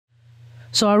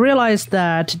So I realized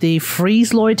that the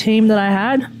Aloy team that I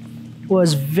had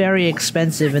was very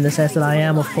expensive in the sense that I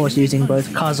am, of course, using both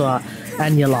Kazuha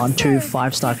and Yelan, two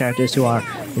 5-star characters who are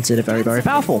considered very, very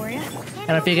powerful.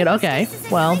 And I figured, okay,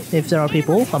 well, if there are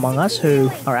people among us who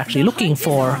are actually looking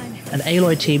for an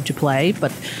Aloy team to play,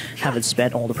 but haven't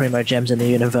spent all the Primo Gems in the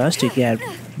universe to get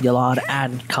Yelan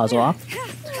and Kazuha,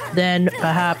 then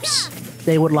perhaps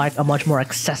they would like a much more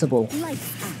accessible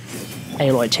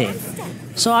Aloy team.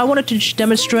 So I wanted to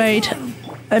demonstrate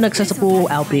an accessible,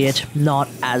 albeit not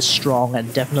as strong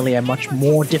and definitely a much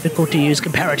more difficult to use,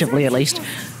 comparatively at least,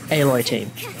 Aloy team.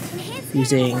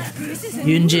 Using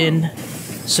Yunjin,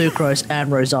 Sucrose, and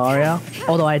Rosaria.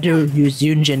 Although I do use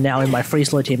Yunjin now in my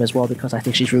Aloy team as well because I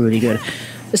think she's really good.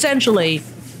 Essentially,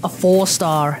 a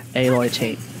 4-star Aloy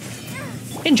team.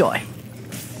 Enjoy.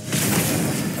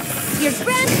 Your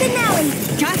grand finale!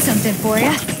 Got something for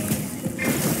ya.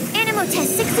 Animal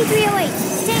test 6308.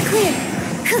 Stand clear.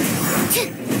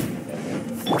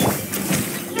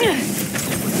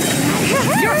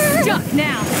 You're stuck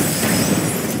now.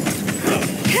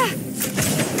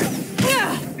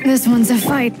 This one's a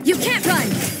fight. You can't run.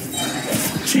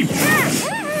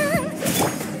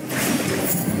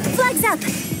 Flags up.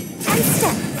 And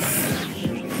step.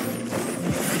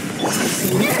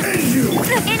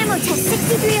 Animal test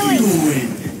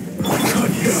 6308.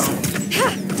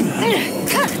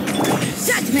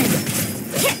 Judgment.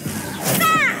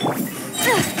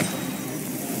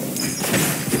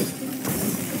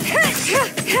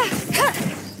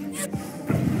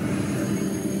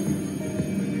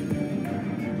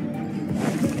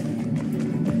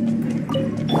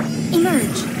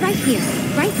 Emerge. Right here.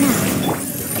 Right now.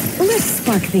 Let's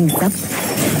spark things up.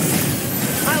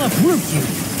 I'll uproot you.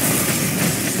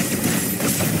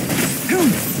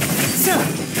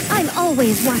 I'm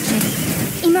always watching.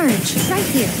 Emerge. Right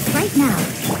here. Right now.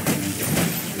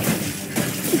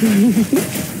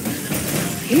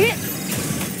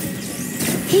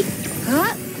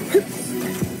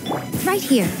 Right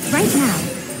here. Right now.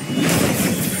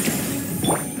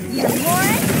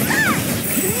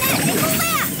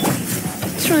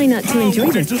 Try not to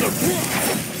enjoy this.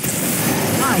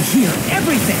 I hear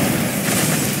everything.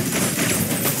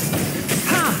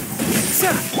 Ha!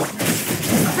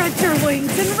 Spread your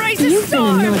wings and raise a You've been a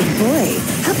storm. naughty boy.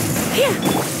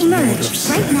 Emerge.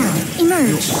 Right now.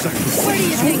 Emerge. Where do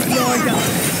you think you're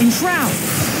going? Enshroud.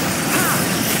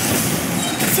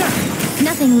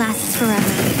 Nothing lasts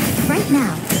forever. Right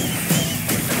now.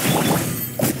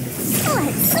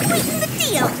 Let's sweeten the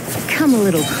deal. Come a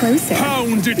little closer.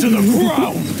 Pound it to the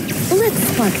ground! Let's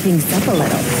spark things up a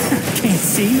little. Can't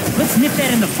see? Let's nip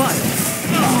that in the bud.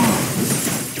 Ha!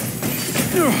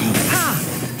 No.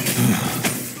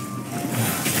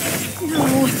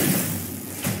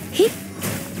 Hip.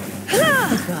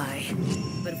 Goodbye.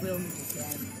 But we'll meet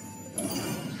again.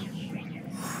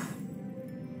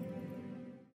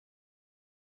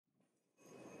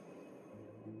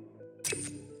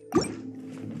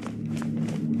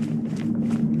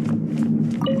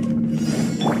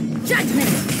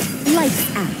 Judgment. Lights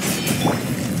out.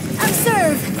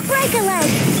 Observe. Break a leg.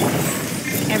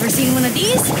 Ever seen one of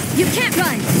these? You can't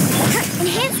run.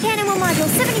 Enhanced animal module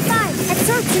 75.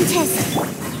 Absorption test.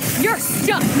 You're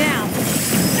stuck now.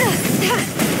 Yeah.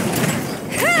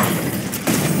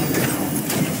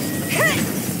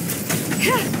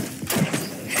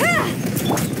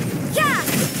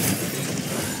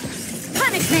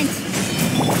 Punishment.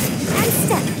 And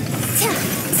step.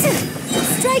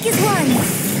 Strike is one.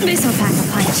 This'll pack a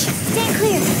punch. Stand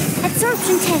clear.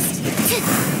 Absorption test.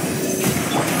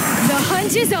 The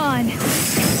hunt is on.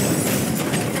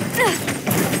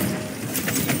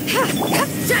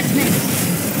 Judgment.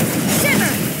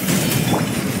 Shiver.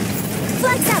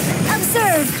 Flags up.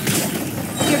 Observe.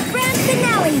 Your grand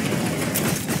finale.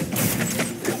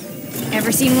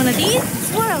 Ever seen one of these?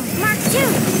 Swirl. Mark 2.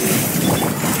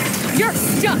 You're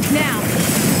stuck now.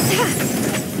 Yeah.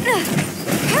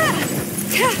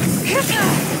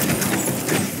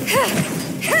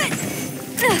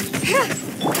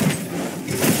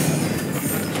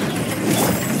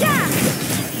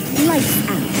 Lights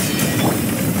out.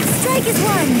 Strike is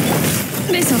one.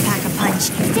 This'll pack a punch.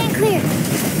 Stand clear.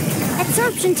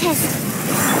 Absorption test.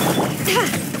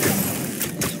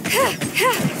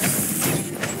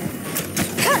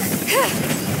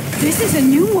 This is a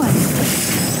new one.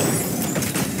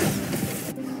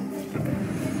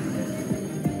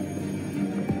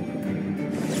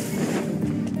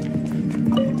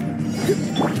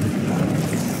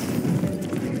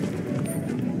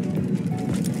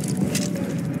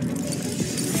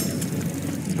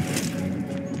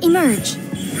 Emerge.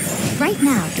 Right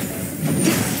now.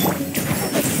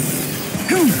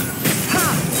 Ha!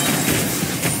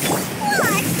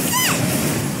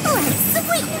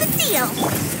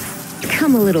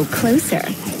 Come a little closer.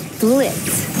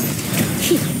 Blitz.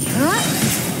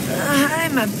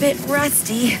 I'm a bit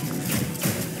rusty.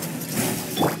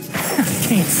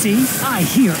 Can't see. I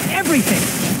hear everything.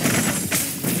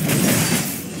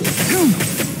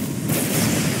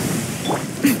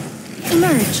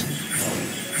 Emerge.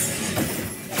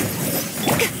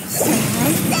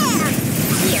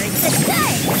 Here's the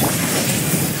good.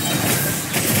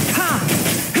 Ha!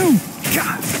 Boom!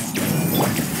 God!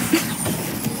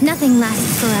 Nothing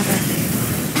lasts forever.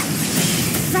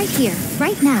 Right here,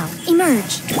 right now.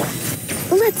 Emerge.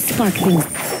 Let's spark things.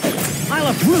 I'll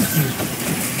uproot you.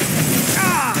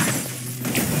 Ah!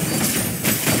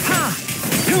 Ha!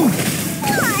 Boom!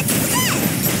 What's this?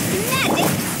 Magic.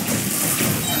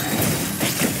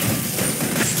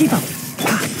 Keep up.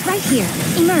 Right here.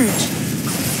 Emerge.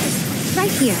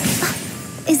 Right here.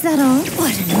 Is that all?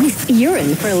 What a miss. You're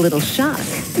in for a little shock.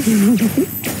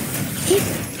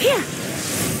 Here.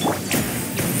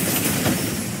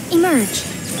 Emerge.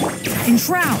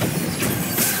 Enshroud.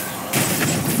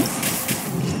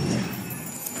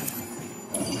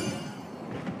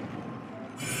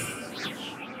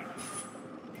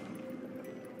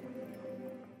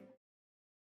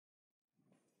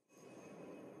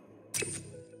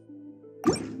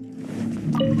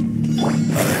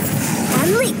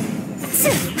 Unleash.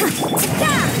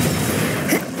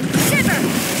 Shiver.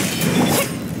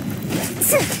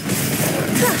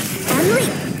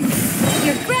 Unleash.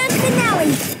 Your grand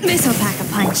finale. Missile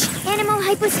pack-a-punch. Animal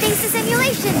hypostasis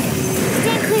emulation.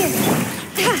 Stand clear.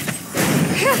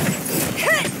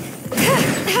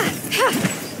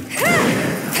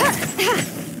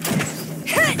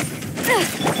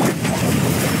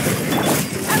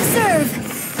 Observe.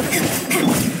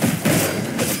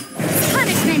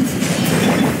 Punishment.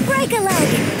 Break a leg.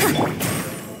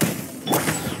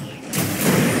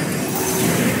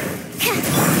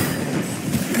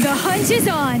 The hunt is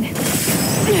on.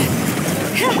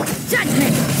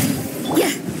 Judgment.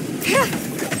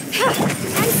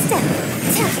 And step.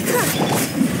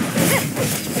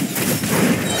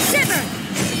 Shiver.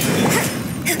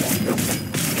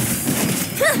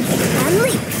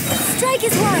 Unleash. Strike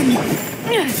is one.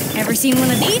 Ever seen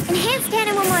one of these? Enhanced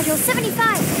Animal Module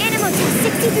 75. Animal Test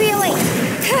 6308.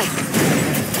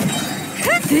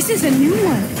 This is a new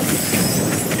one.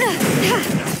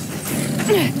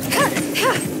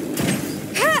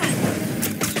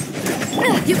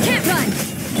 You can't run.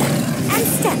 And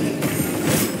step.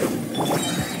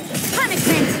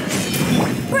 Punishment.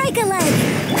 Break a leg.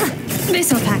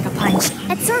 Missile pack-a-punch.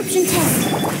 Absorption test.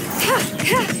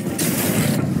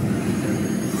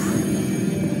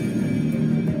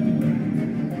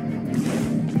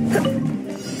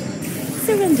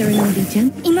 Surrender an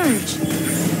allegiance. Emerge.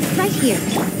 Right here.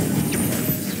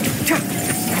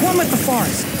 One with the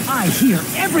forest. I hear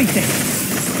everything.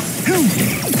 Boom!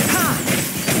 Ha!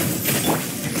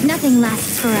 Nothing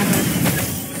lasts forever.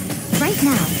 Right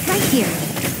now. Right here.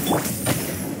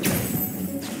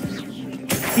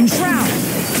 Enshroud.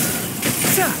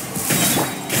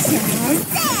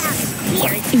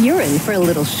 You're in for a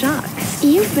little shock.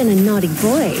 You've been a naughty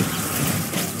boy.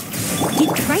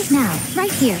 Right now.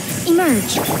 Right here.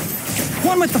 Emerge.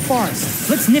 One with the forest.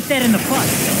 Let's nip that in the bud.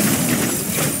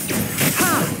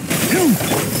 Ha! Boom!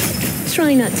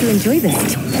 Try not to enjoy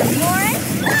this.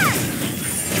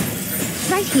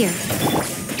 Right here.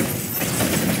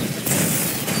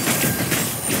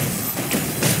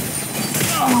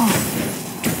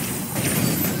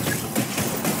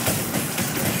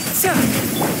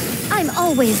 I'm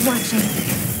always watching.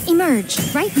 Emerge.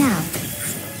 Right now.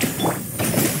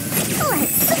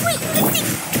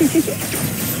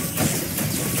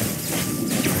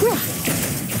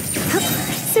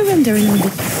 Surrender an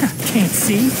allegiance. Can't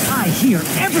see. I hear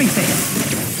everything.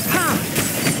 Ha!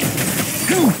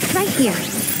 Boom! Right here.